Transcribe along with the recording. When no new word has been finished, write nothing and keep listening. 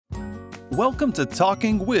Welcome to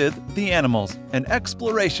Talking with the Animals, an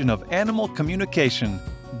exploration of animal communication.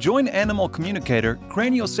 Join animal communicator,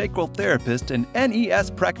 craniosacral therapist, and NES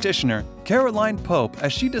practitioner Caroline Pope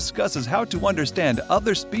as she discusses how to understand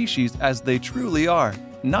other species as they truly are,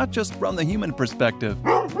 not just from the human perspective.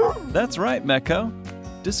 That's right, Meko.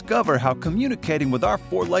 Discover how communicating with our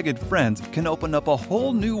four-legged friends can open up a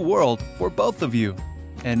whole new world for both of you.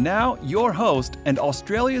 And now, your host and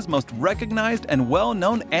Australia's most recognized and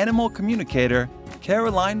well-known animal communicator,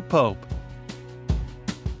 Caroline Pope.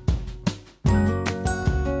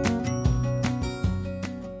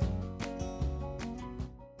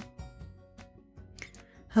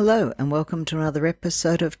 Hello and welcome to another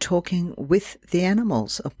episode of Talking with the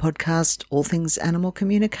Animals, a podcast all things animal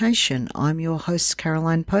communication. I'm your host,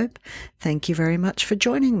 Caroline Pope. Thank you very much for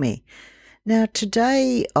joining me. Now,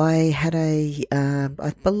 today I had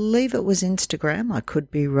I believe it was Instagram, I could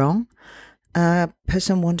be wrong. A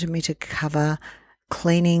person wanted me to cover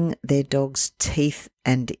cleaning their dog's teeth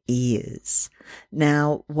and ears.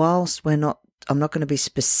 Now, whilst I'm not going to be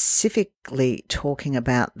specifically talking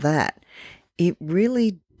about that, it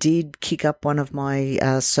really did kick up one of my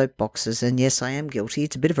soapboxes, and yes, I am guilty.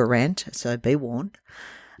 It's a bit of a rant, so be warned.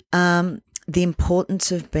 The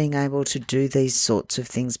importance of being able to do these sorts of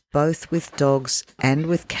things, both with dogs and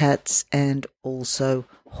with cats and also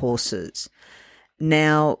horses.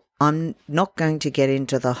 Now, I'm not going to get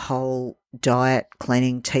into the whole diet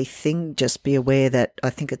cleaning teeth thing. Just be aware that I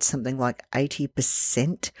think it's something like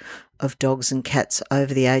 80% of dogs and cats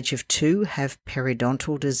over the age of 2 have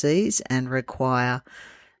periodontal disease and require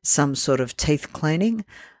some sort of teeth cleaning.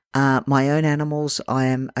 My own animals, I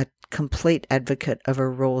am a complete advocate of a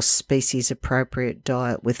raw species appropriate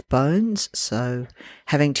diet with bones, so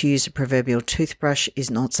having to use a proverbial toothbrush is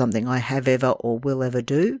not something I have ever or will ever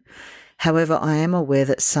do. However, I am aware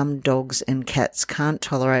that some dogs and cats can't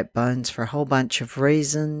tolerate bones for a whole bunch of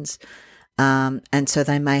reasons, and so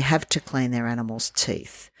they may have to clean their animals'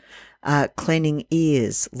 teeth. Cleaning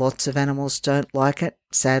ears, lots of animals don't like it.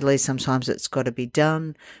 Sadly, sometimes it's got to be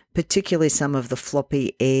done, particularly some of the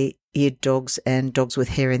floppy eared dogs and dogs with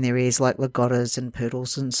hair in their ears like Lagottas and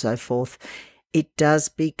poodles and so forth. It does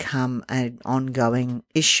become an ongoing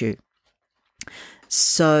issue.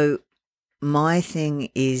 So my thing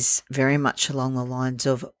is very much along the lines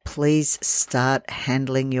of please start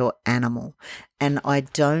handling your animal, and I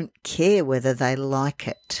don't care whether they like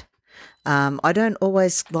it. I don't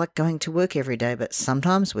always like going to work every day, but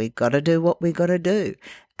sometimes we got to do what we got to do.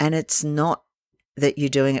 And it's not that you're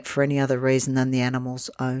doing it for any other reason than the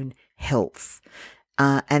animal's own health.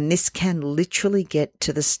 And this can literally get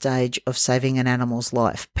to the stage of saving an animal's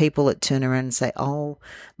life. People that turn around and say, oh,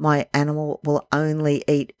 my animal will only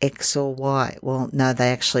eat X or Y. Well, no,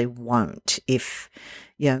 they actually won't. If,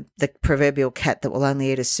 the proverbial cat that will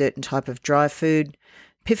only eat a certain type of dry food,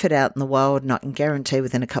 piff it out in the wild, and I can guarantee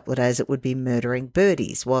within a couple of days it would be murdering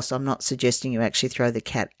birdies. Whilst I'm not suggesting you actually throw the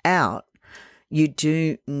cat out, you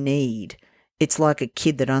do need, it's like a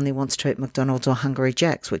kid that only wants to eat McDonald's or Hungry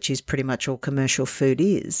Jack's, which is pretty much all commercial food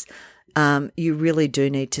is. You really do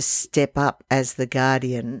need to step up as the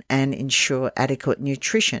guardian and ensure adequate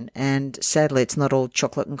nutrition. And sadly, it's not all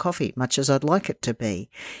chocolate and coffee, much as I'd like it to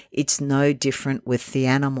be. It's no different with the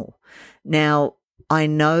animal. Now, I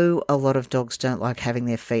know a lot of dogs don't like having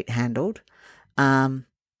their feet handled. I'm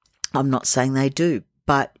not saying they do,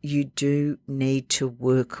 but you do need to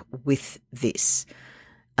work with this.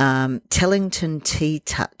 Tellington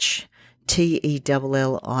T-Touch, Tellington,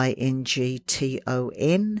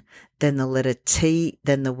 then the letter T,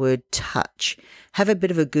 then the word touch. Have a bit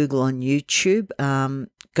of a Google on YouTube.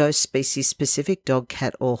 Go species specific, dog,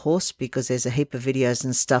 cat or horse, because there's a heap of videos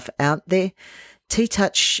and stuff out there.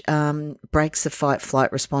 T-Touch breaks the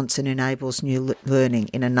fight-flight response and enables new learning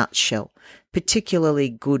in a nutshell, particularly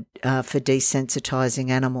good for desensitizing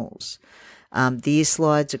animals. The ear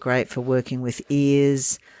slides are great for working with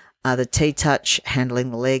ears, the T-Touch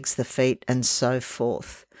handling the legs, the feet, and so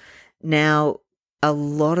forth. Now, a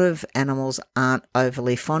lot of animals aren't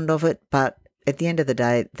overly fond of it, but at the end of the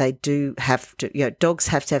day, they do have to, dogs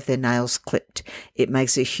have to have their nails clipped. It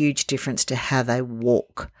makes a huge difference to how they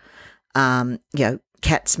walk.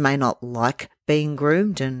 Cats may not like being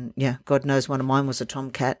groomed, and God knows one of mine was a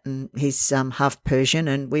tomcat and he's half Persian,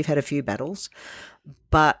 and we've had a few battles,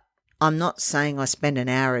 but I'm not saying I spend an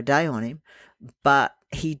hour a day on him, but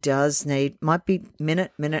he does might be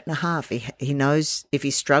minute and a half. He knows if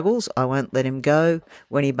he struggles, I won't let him go.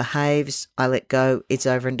 When he behaves, I let go. It's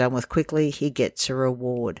over and done with quickly. He gets a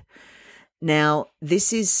reward. Now,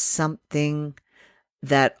 this is something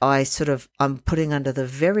that I'm putting under the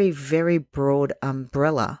very, very broad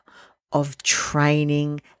umbrella of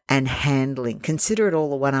training and handling. Consider it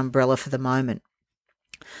all a one umbrella for the moment.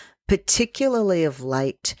 Particularly of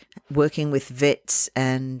late, working with vets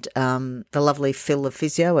and the lovely Phil, the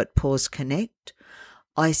physio at Paws Connect,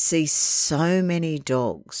 I see so many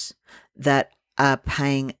dogs that are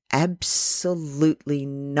paying absolutely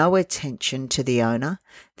no attention to the owner.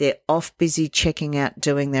 They're off busy checking out,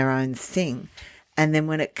 doing their own thing. And then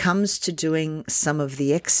when it comes to doing some of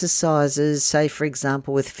the exercises, say, for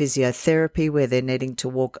example, with physiotherapy where they're needing to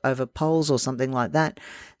walk over poles or something like that,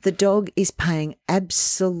 the dog is paying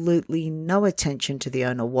absolutely no attention to the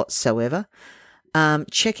owner whatsoever,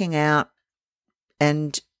 checking out,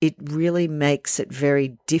 and it really makes it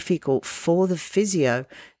very difficult for the physio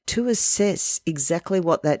to assess exactly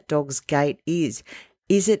what that dog's gait is.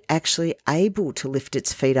 Is it actually able to lift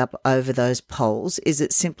its feet up over those poles? Is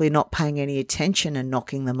it simply not paying any attention and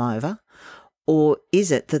knocking them over? Or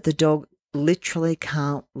is it that the dog literally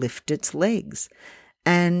can't lift its legs?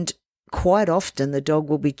 And quite often the dog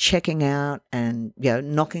will be checking out and,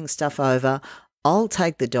 knocking stuff over. I'll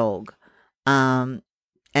take the dog. And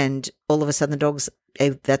all of a sudden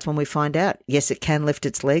that's when we find out, yes, it can lift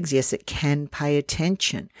its legs. Yes, it can pay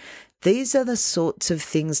attention. These are the sorts of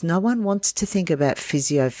things no one wants to think about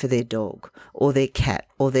physio for their dog or their cat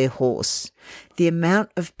or their horse. The amount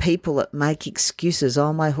of people that make excuses,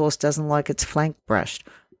 oh, my horse doesn't like its flank brushed.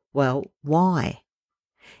 Well, why?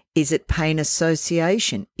 Is it pain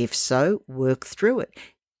association? If so, work through it.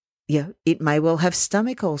 It may well have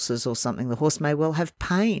stomach ulcers or something. The horse may well have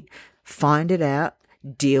pain. Find it out,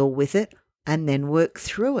 deal with it, and then work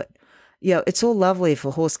through it. It's all lovely if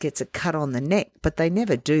a horse gets a cut on the neck, but they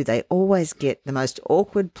never do. They always get the most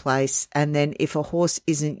awkward place. And then if a horse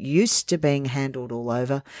isn't used to being handled all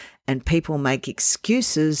over and people make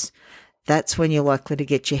excuses, that's when you're likely to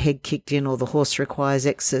get your head kicked in or the horse requires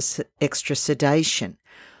extra sedation.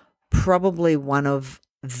 Probably one of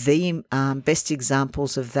the best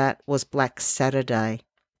examples of that was Black Saturday.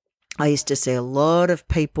 I used to see a lot of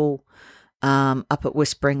people up at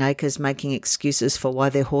Whispering Acres making excuses for why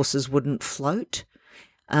their horses wouldn't float.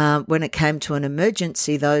 When it came to an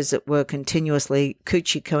emergency, those that were continuously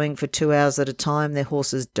coochie-cooing for 2 hours at a time, their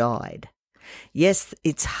horses died. Yes,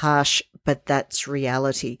 it's harsh, but that's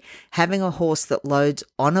reality. Having a horse that loads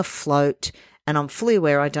on a float, and I'm fully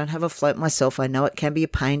aware I don't have a float myself. I know it can be a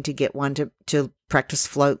pain to get one to practice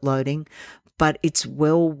float loading, but it's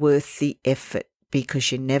well worth the effort.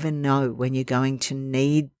 Because you never know when you're going to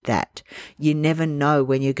need that. You never know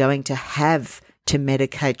when you're going to have to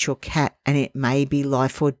medicate your cat and it may be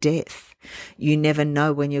life or death. You never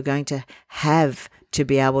know when you're going to have to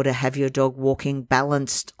be able to have your dog walking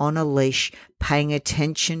balanced on a leash, paying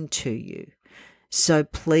attention to you. So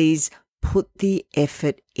please put the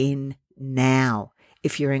effort in now.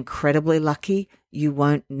 If you're incredibly lucky, you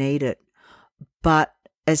won't need it. But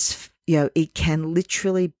it can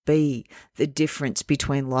literally be the difference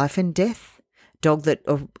between life and death. Or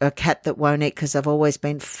a cat that won't eat because they've always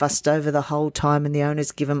been fussed over the whole time and the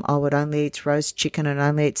owners give them, it only eats roast chicken and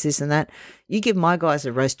only eats this and that. You give my guys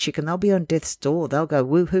a roast chicken, they'll be on death's door. They'll go,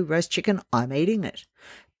 woohoo, roast chicken, I'm eating it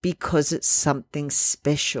because it's something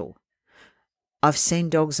special. I've seen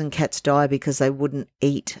dogs and cats die because they wouldn't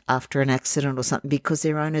eat after an accident or something because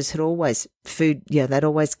their owners had always they'd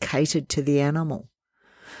always catered to the animal.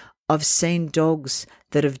 I've seen dogs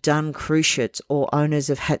that have done cruciates or owners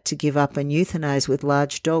have had to give up and euthanize with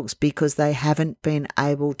large dogs because they haven't been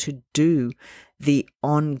able to do the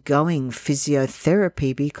ongoing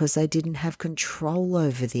physiotherapy because they didn't have control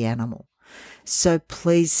over the animal. So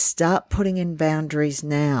please start putting in boundaries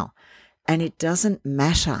now. And it doesn't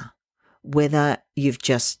matter whether you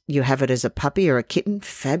have it as a puppy or a kitten,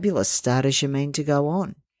 fabulous, start as you mean to go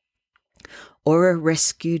on. Or a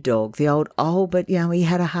rescue dog, the old, but he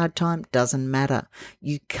had a hard time, doesn't matter.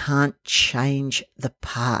 You can't change the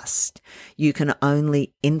past. You can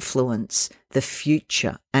only influence the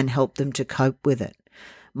future and help them to cope with it.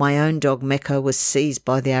 My own dog, Mecco, was seized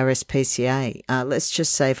by the RSPCA. Let's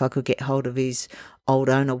just say if I could get hold of his old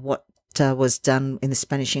owner, what was done in the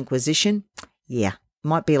Spanish Inquisition,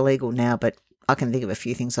 might be illegal now, but I can think of a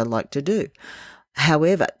few things I'd like to do.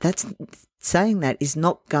 However, saying that is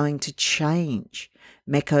not going to change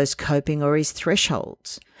Mecco's coping or his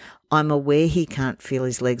thresholds. I'm aware he can't feel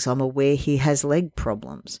his legs. I'm aware he has leg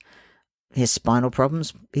problems. He has spinal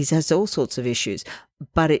problems. He has all sorts of issues.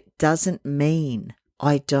 But it doesn't mean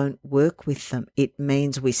I don't work with them. It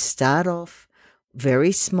means we start off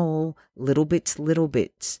very small, little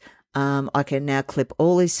bits. I can now clip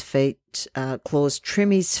all his feet, claws, trim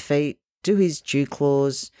his feet, do his dew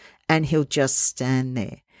claws, and he'll just stand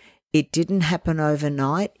there. It didn't happen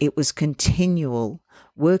overnight. It was continual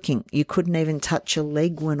working. You couldn't even touch a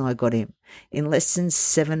leg when I got him. In less than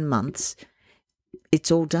 7 months,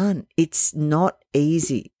 it's all done. It's not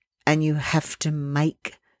easy, and you have to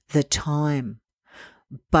make the time.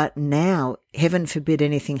 But now, heaven forbid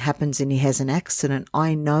anything happens and he has an accident,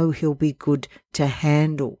 I know he'll be good to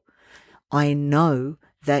handle. I know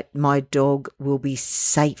that my dog will be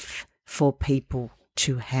safe for people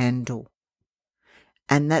to handle.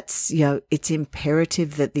 And that's, it's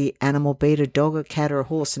imperative that the animal, be it a dog, a cat, or a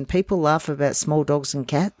horse. And people laugh about small dogs and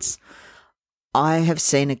cats. I have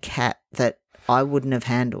seen a cat that I wouldn't have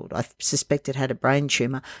handled. I suspect it had a brain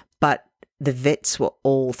tumour, but the vets were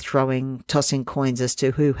all tossing coins as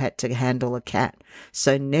to who had to handle a cat.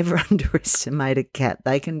 So never underestimate a cat.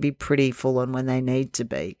 They can be pretty full on when they need to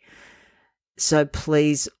be. So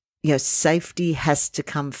please, safety has to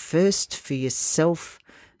come first for yourself,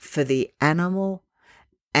 for the animal.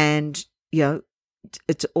 And,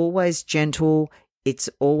 it's always gentle. It's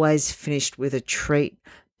always finished with a treat.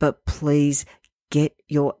 But please get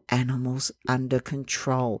your animals under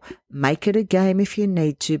control. Make it a game if you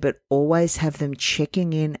need to, but always have them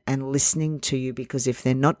checking in and listening to you, because if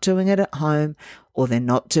they're not doing it at home or they're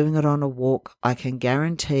not doing it on a walk, I can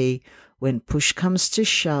guarantee when push comes to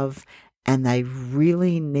shove and they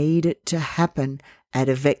really need it to happen at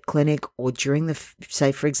a vet clinic or during the,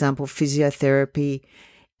 say, for example, physiotherapy,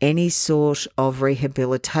 any sort of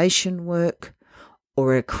rehabilitation work,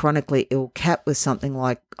 or a chronically ill cat with something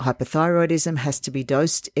like hypothyroidism has to be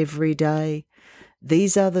dosed every day.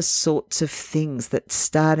 These are the sorts of things that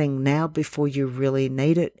starting now before you really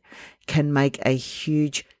need it can make a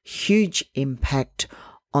huge, huge impact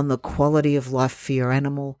on the quality of life for your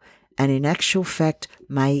animal, and in actual fact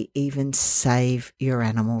may even save your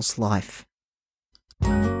animal's life.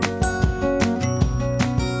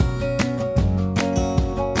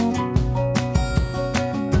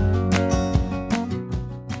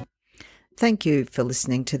 Thank you for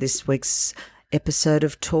listening to this week's episode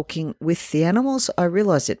of Talking with the Animals. I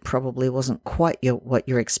realise it probably wasn't quite what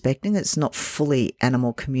you're expecting. It's not fully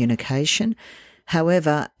animal communication.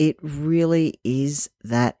 However, it really is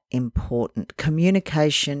that important.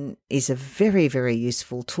 Communication is a very, very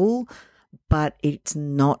useful tool, but it's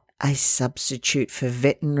not a substitute for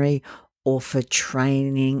veterinary or for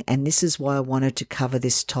training. And this is why I wanted to cover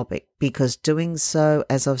this topic, because doing so,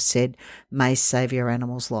 as I've said, may save your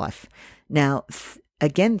animal's life. Now,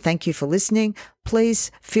 again, thank you for listening.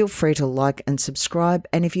 Please feel free to like and subscribe.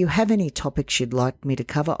 And if you have any topics you'd like me to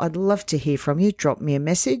cover, I'd love to hear from you. Drop me a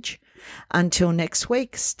message. Until next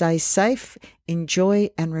week, stay safe, enjoy,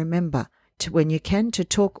 and remember to, when you can, to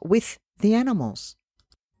talk with the animals.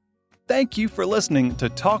 Thank you for listening to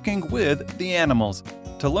Talking with the Animals.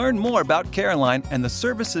 To learn more about Caroline and the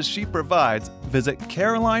services she provides, visit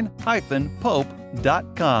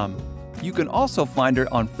caroline-pope.com. You can also find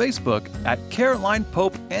her on Facebook at Caroline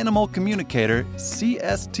Pope Animal Communicator,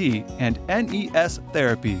 CST, and NES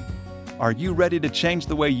Therapy. Are you ready to change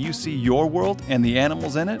the way you see your world and the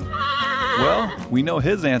animals in it? Well, we know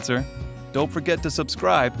his answer. Don't forget to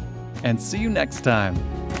subscribe, and see you next time.